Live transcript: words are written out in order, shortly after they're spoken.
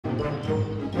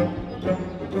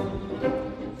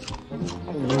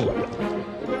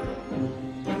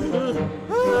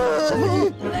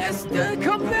Lester,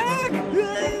 come back!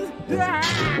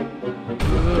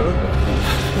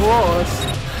 Boss,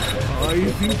 I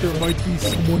think there might be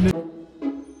someone in...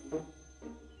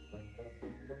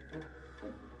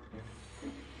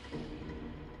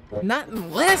 Not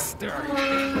in Lester!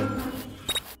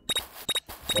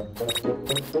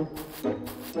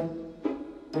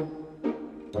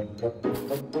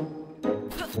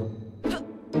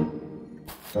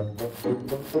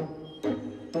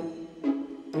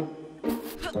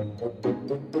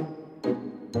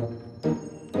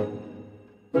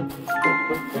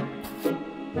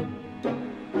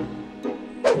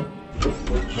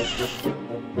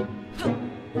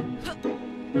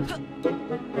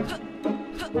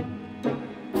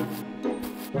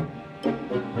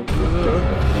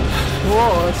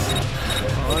 Boss,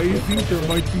 I think there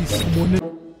might be someone in...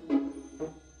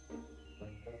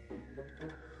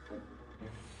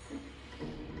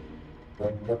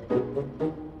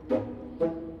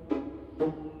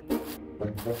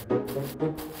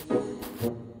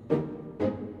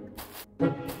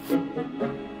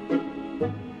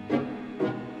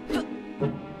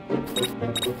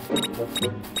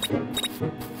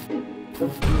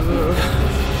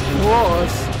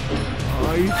 Boss,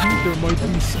 I think there might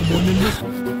be someone in this...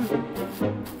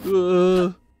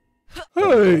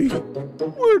 Hey,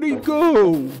 where'd he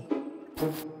go?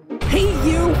 Hey,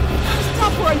 you!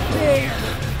 Stop right there!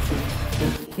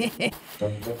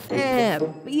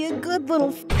 Be a good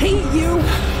little... Hey, you!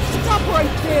 Stop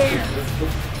right there!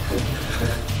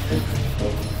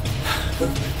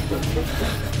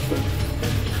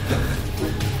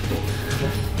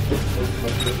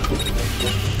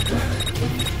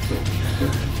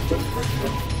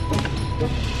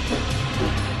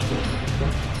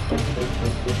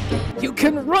 You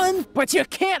can run, but you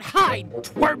can't hide,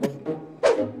 twerp!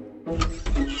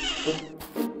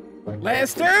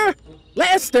 Lester?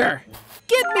 Lester!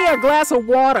 Get me a glass of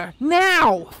water,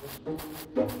 now!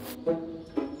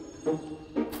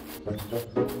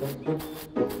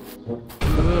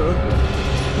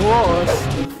 Boss,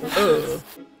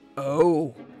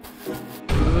 Oh.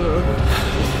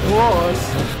 Boss,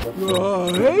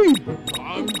 hey,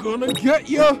 I'm gonna get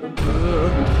ya!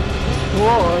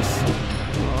 Boss,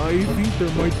 I think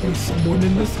there might be someone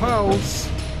in this house.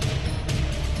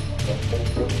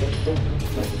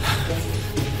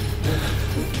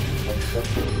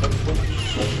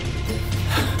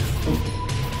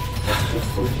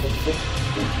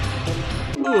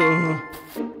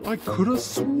 I could have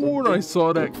sworn I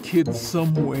saw that kid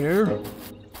somewhere.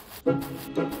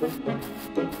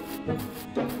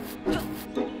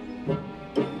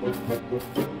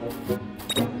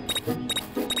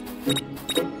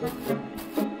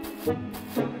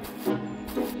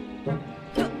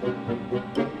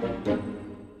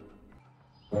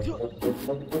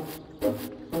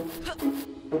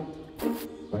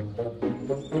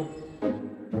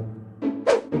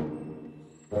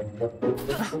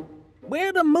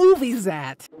 Where the movies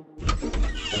at?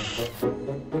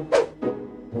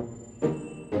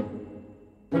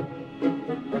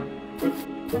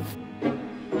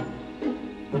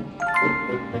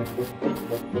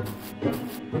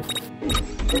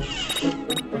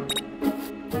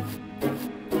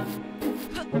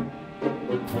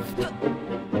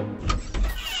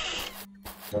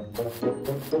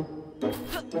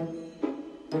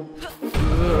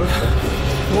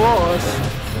 Boss,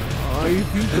 I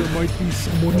think there might be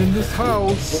someone in this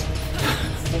house.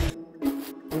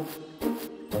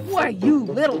 Why, you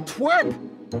little twerp!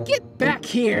 Get back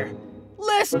here!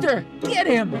 Lester, get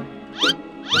him!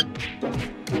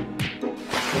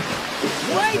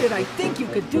 Why did I think you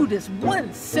could do this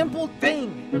one simple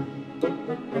thing?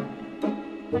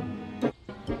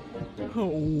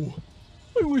 Oh,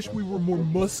 I wish we were more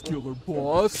muscular,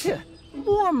 boss.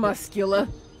 More muscular?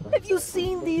 Have you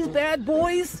seen these bad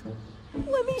boys?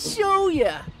 Let me show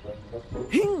ya.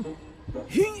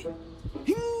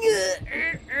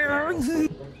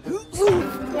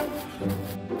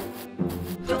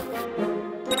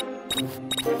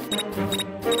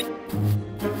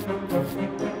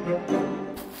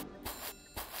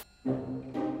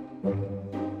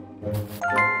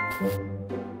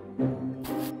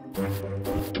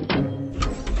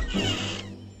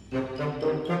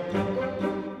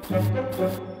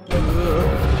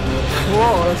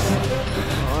 Boss,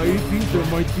 I think there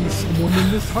might be someone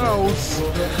in this house.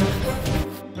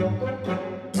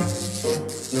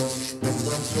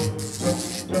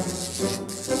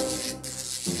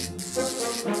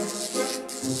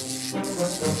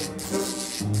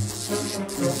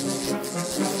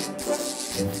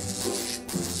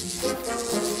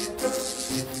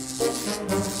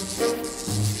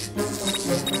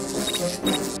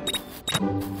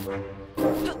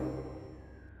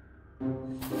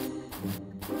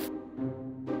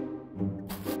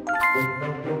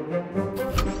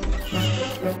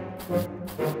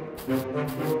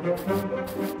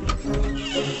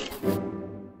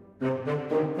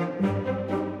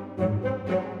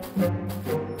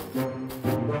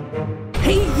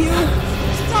 Hey, you!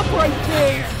 Stop right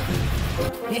there!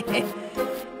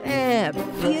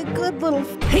 Be a good little...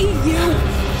 Hey, you!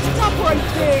 Stop right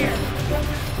there!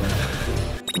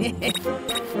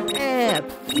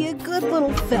 Be a good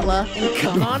little fella and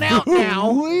come on out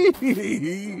now!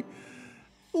 Wee!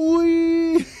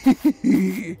 Wee!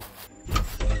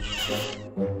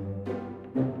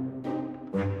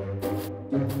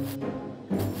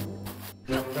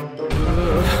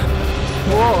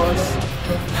 Boss,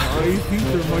 I think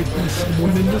there might be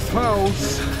someone in this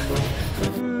house.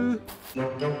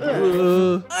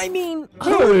 I mean,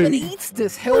 who even eats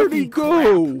this healthy Where'd he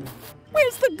go? crap?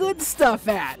 Where's the good stuff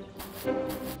at?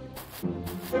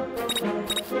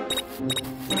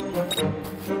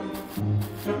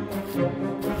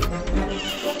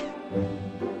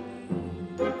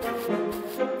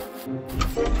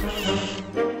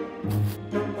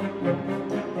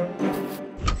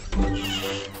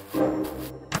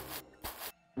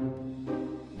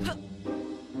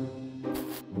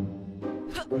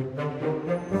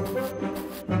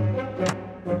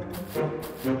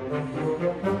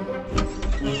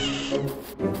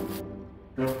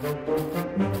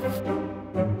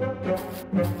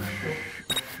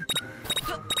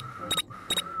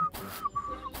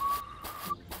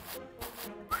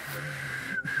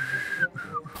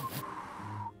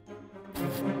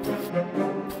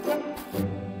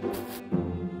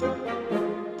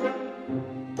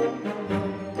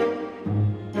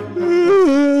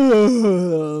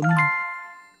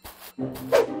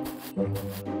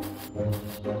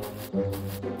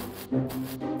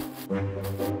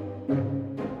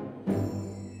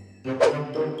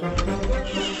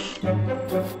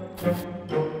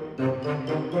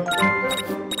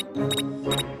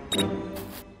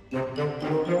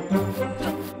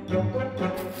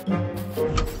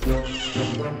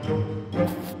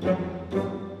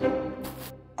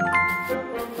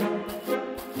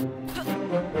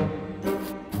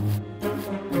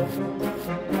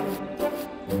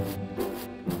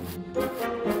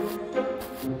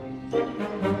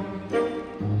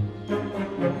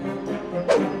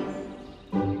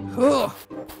 Ugh,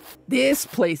 this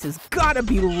place has gotta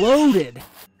be loaded.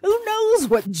 Who knows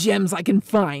what gems I can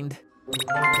find?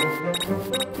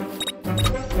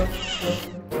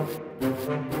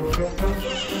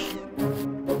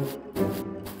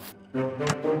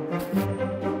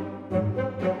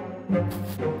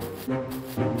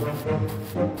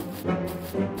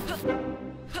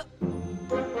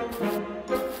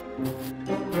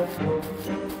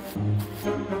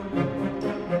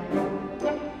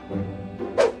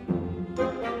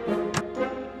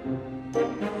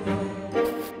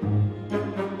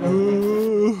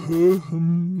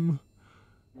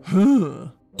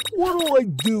 What'll I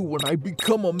do when I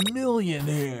become a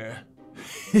millionaire?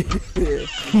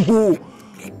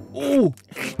 Oh,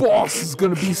 boss is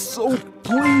gonna be so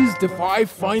pleased if I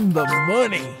find the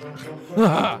money.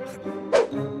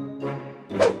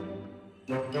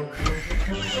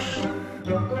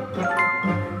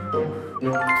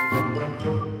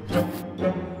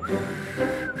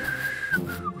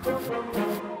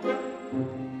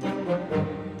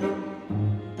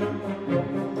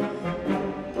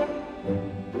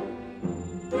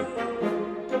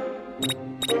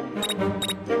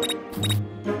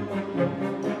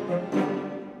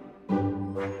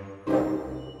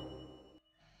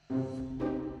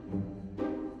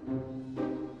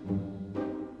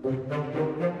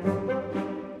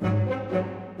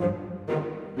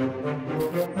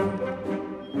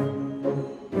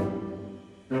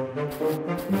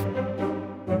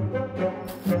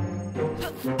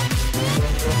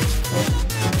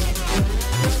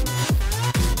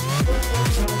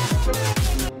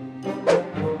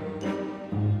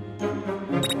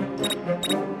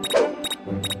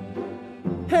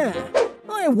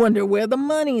 I wonder where the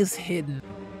money's hidden.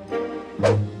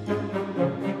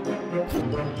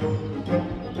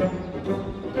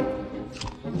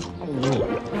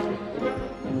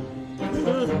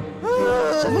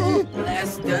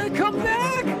 Lester, come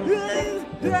back!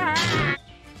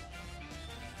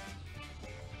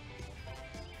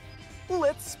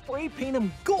 Let's spray paint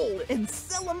him gold and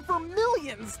sell him for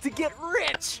millions to get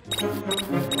rich!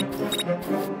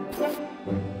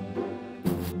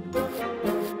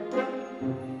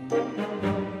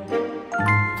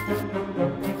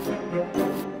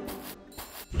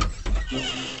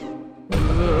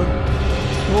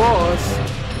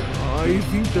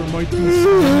 think there might be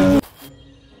some...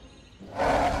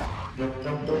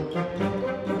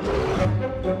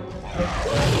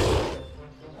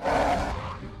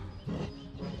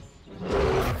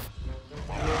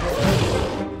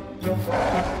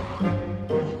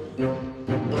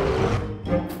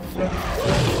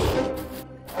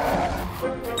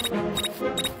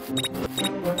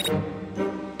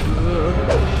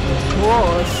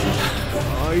 Boss,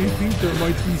 I think there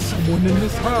might be someone in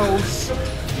this house.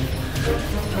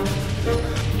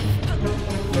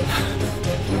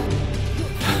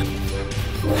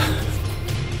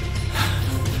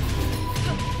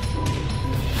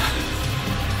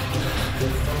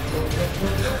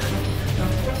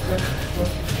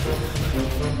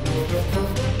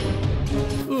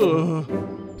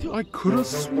 I could have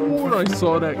sworn I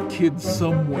saw that kid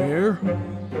somewhere.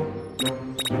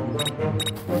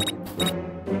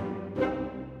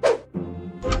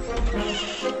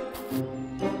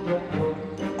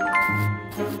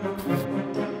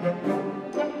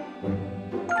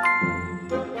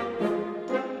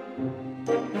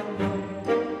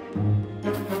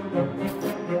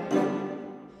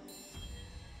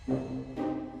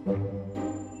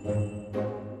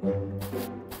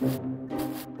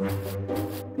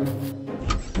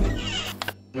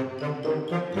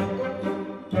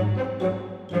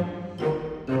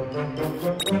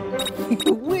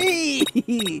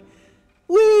 Wee!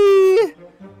 Wee!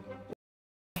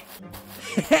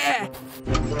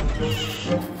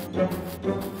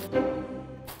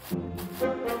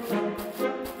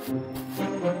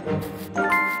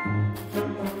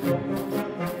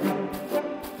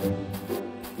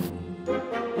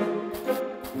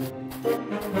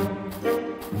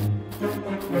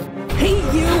 Hey,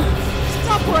 you!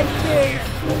 Stop right there!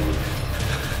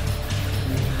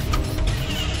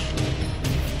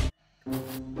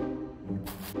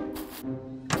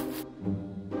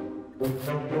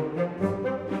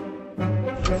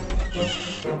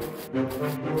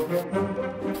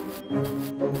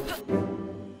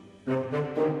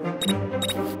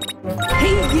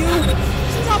 Hey, you!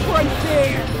 Stop right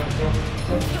there!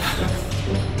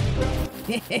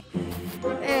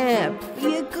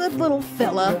 Be a good little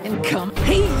fella and come.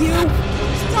 Hey, you!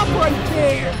 Stop right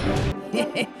there!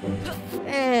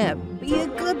 Be a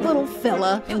good little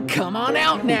fella and come on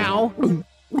out now.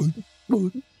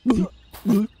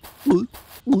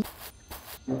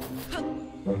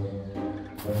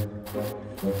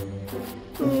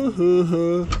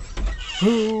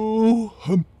 Oh,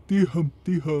 Humpty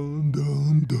Humpty Hum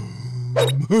Dum Dum.